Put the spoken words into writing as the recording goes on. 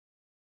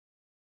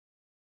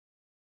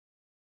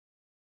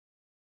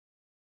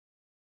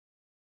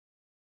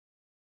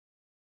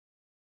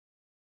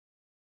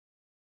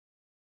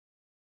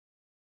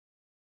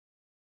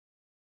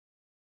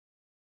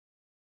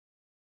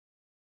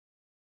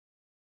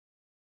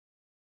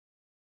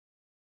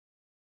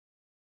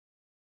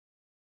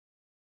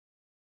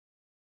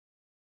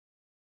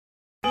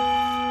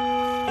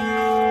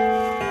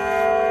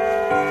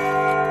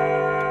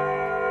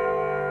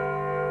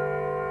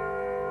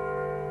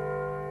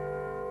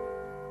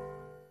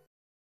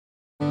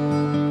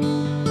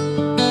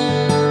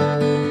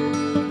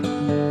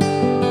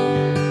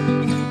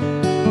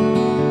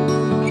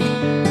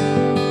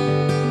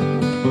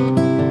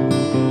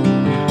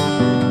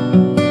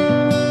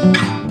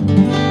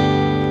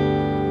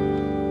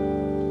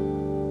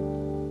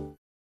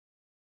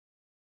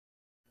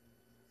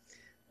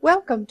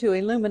Welcome to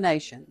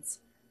Illuminations,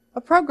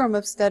 a program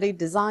of study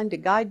designed to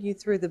guide you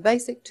through the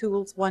basic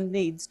tools one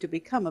needs to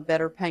become a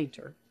better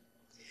painter.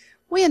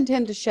 We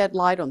intend to shed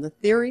light on the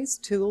theories,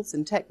 tools,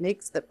 and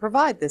techniques that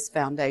provide this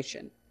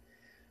foundation.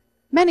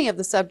 Many of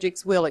the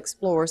subjects we'll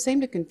explore seem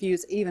to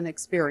confuse even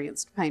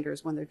experienced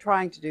painters when they're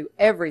trying to do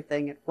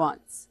everything at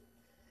once.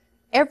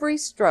 Every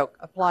stroke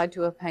applied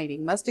to a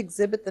painting must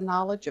exhibit the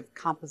knowledge of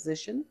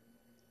composition,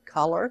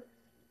 color,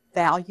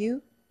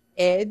 value,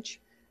 edge,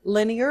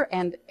 linear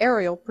and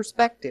aerial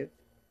perspective.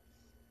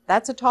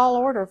 That's a tall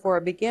order for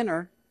a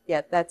beginner,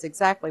 yet that's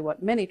exactly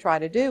what many try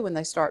to do when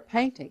they start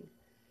painting.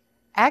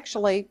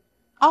 Actually,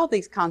 all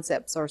these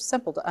concepts are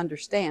simple to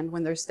understand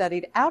when they're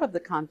studied out of the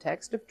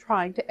context of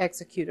trying to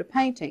execute a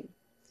painting.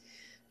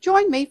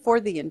 Join me for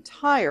the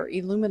entire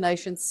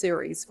Illuminations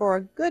series for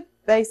a good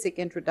basic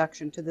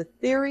introduction to the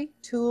theory,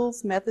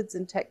 tools, methods,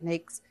 and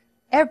techniques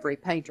every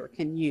painter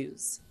can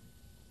use.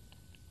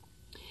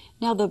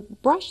 Now the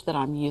brush that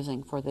I'm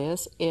using for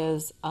this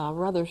is a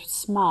rather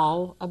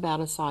small, about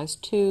a size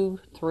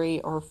 2, 3,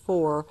 or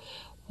 4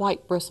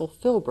 white bristle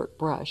filbert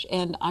brush,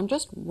 and I'm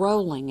just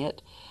rolling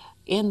it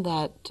in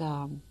that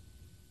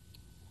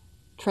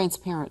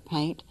transparent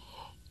paint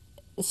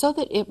so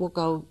that it will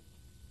go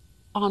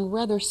on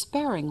rather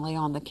sparingly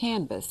on the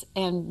canvas.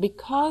 And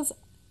because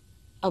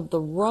of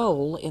the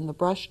roll in the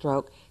brush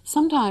stroke,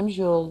 sometimes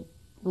you'll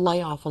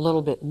lay off a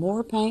little bit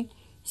more paint,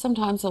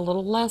 sometimes a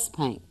little less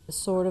paint,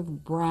 sort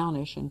of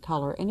brownish in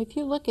color. And if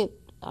you look at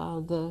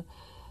the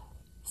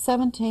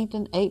 17th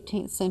and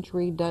 18th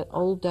century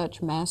Old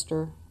Dutch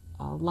master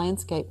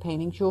landscape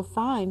paintings, you'll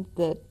find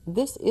that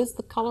this is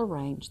the color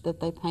range that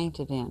they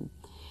painted in.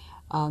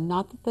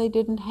 Not that they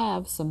didn't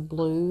have some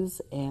blues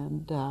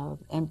and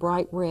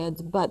bright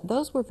reds, but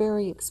those were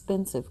very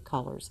expensive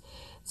colors.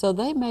 So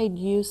they made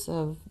use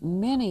of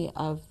many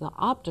of the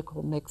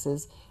optical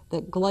mixes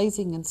that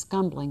glazing and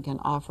scumbling can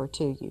offer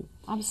to you.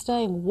 I'm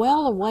staying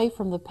well away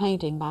from the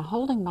painting by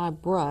holding my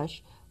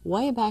brush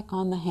way back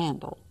on the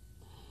handle.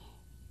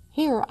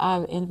 Here,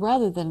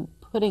 rather than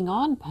putting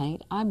on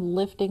paint, I'm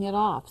lifting it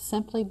off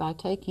simply by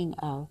taking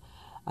a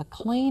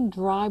clean,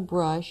 dry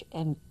brush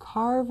and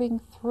carving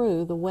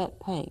through the wet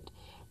paint.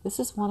 This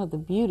is one of the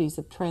beauties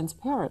of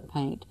transparent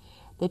paint,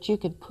 that you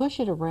can push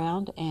it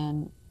around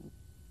and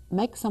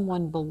make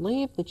someone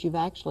believe that you've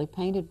actually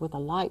painted with a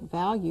light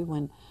value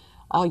when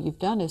all you've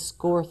done is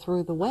score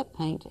through the wet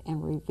paint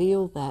and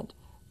reveal that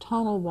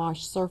tonal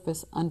wash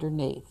surface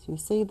underneath. You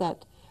see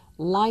that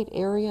light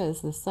area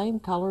is the same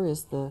color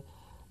as the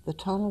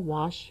tonal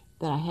wash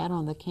that I had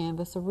on the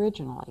canvas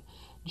originally.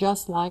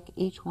 Just like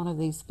each one of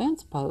these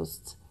fence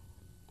posts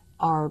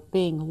are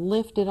being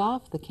lifted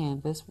off the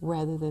canvas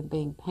rather than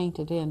being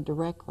painted in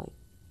directly.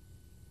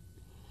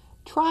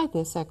 Try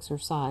this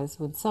exercise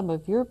with some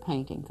of your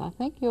paintings. I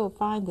think you'll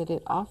find that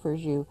it offers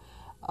you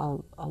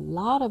a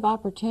lot of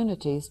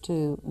opportunities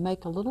to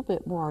make a little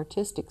bit more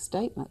artistic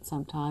statement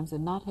sometimes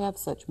and not have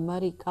such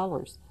muddy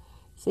colors.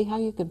 See how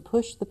you can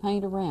push the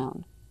paint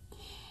around.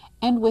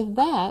 And with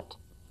that,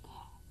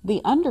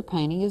 the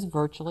underpainting is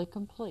virtually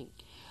complete.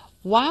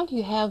 While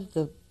you have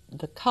the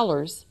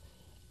colors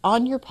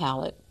on your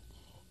palette,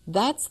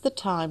 that's the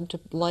time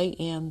to lay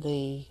in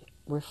the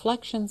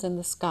reflections in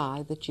the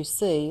sky that you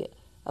see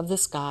of the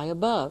sky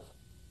above.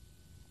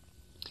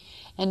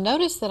 And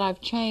notice that I've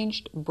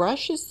changed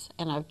brushes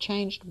and I've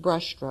changed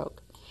brush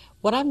stroke.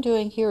 What I'm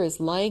doing here is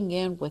laying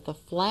in with a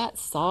flat,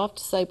 soft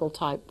sable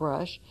type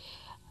brush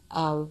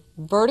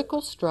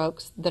vertical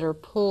strokes that are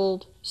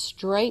pulled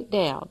straight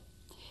down.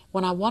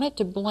 When I want it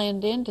to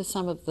blend into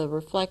some of the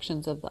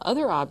reflections of the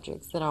other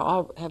objects that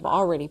I have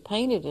already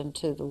painted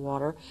into the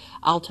water,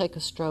 I'll take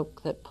a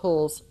stroke that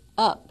pulls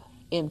up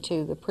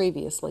into the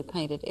previously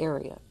painted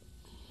area.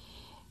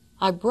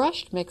 I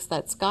brushed mixed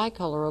that sky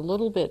color a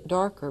little bit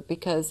darker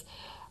because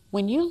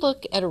when you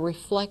look at a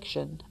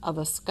reflection of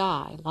a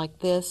sky like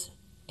this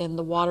in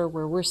the water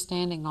where we're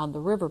standing on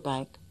the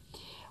riverbank,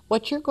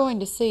 what you're going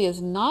to see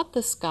is not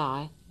the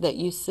sky that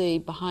you see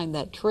behind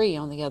that tree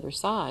on the other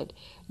side.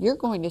 You're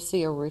going to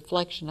see a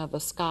reflection of a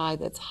sky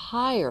that's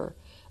higher,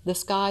 the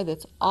sky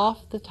that's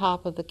off the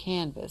top of the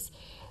canvas.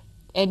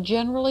 And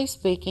generally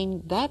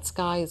speaking, that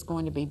sky is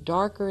going to be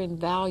darker in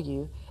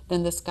value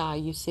than the sky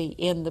you see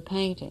in the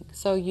painting.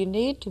 So you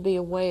need to be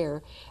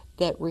aware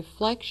that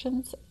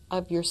reflections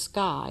of your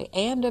sky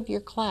and of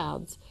your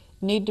clouds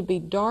need to be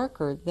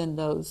darker than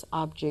those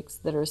objects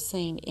that are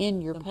seen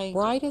in your painting. The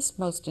brightest,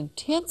 most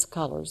intense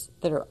colors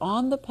that are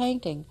on the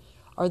painting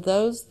are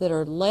those that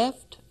are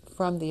left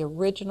from the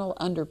original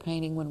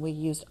underpainting when we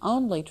used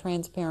only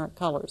transparent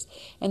colors.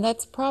 And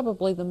that's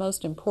probably the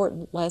most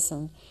important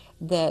lesson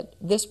that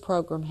this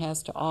program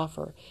has to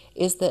offer,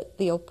 is that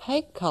the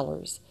opaque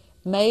colors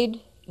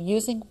made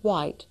using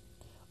white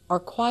are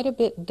quite a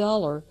bit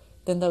duller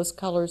than those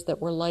colors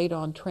that were laid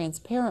on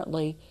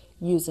transparently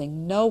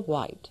using no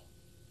white.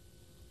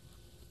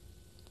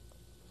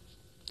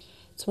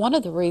 It's one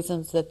of the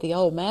reasons that the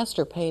old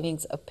master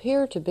paintings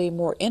appear to be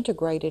more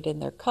integrated in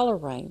their color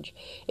range.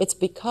 It's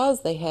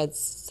because they had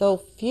so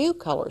few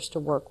colors to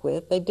work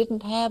with. They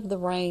didn't have the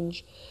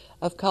range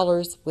of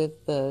colors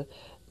with the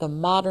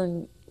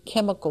modern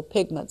chemical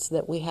pigments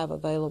that we have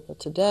available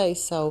today,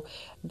 so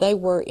they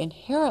were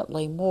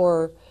inherently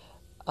more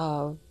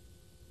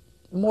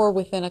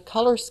within a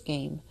color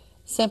scheme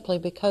simply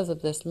because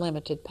of this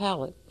limited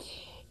palette.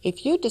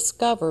 If you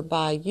discover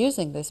by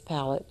using this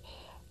palette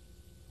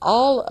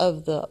all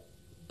of the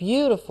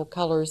beautiful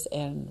colors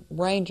and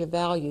range of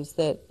values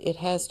that it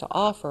has to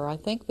offer, I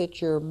think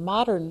that your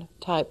modern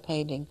type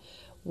painting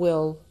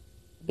will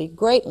be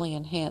greatly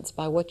enhanced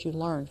by what you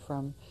learned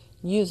from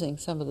using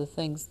some of the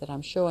things that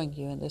I'm showing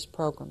you in this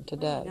program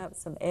today. Bringing up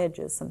some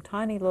edges, some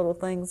tiny little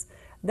things.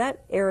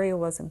 That area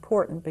was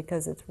important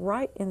because it's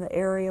right in the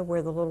area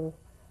where the little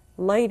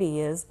lady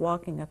is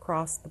walking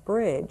across the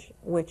bridge,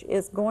 which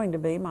is going to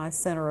be my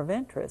center of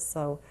interest.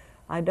 So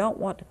I don't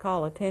want to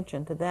call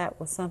attention to that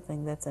with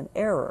something that's an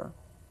error.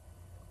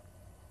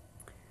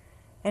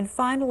 And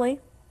finally,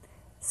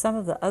 some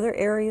of the other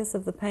areas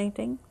of the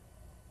painting.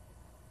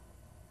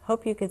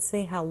 Hope you can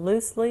see how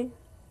loosely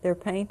they're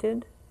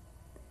painted,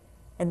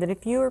 and that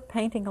if you are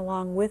painting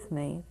along with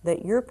me,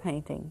 that your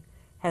painting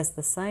has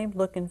the same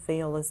look and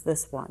feel as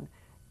this one.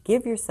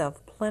 Give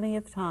yourself plenty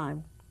of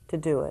time to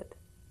do it.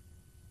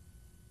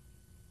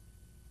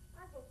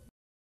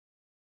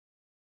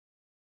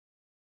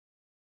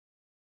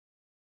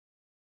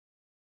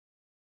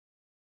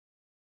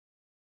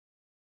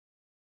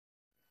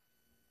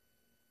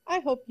 I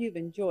hope you've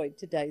enjoyed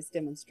today's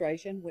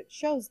demonstration, which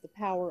shows the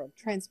power of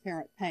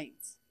transparent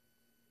paints,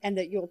 and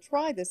that you'll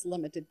try this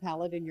limited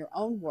palette in your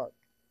own work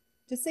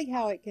to see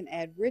how it can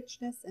add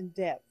richness and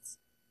depths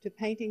to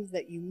paintings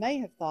that you may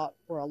have thought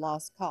were a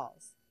lost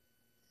cause.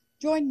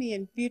 Join me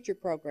in future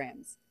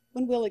programs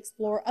when we'll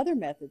explore other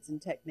methods and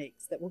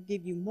techniques that will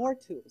give you more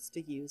tools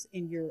to use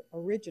in your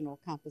original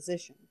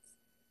compositions.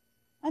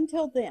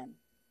 Until then,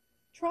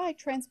 try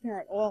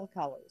transparent oil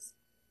colors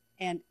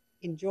and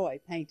enjoy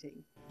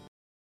painting.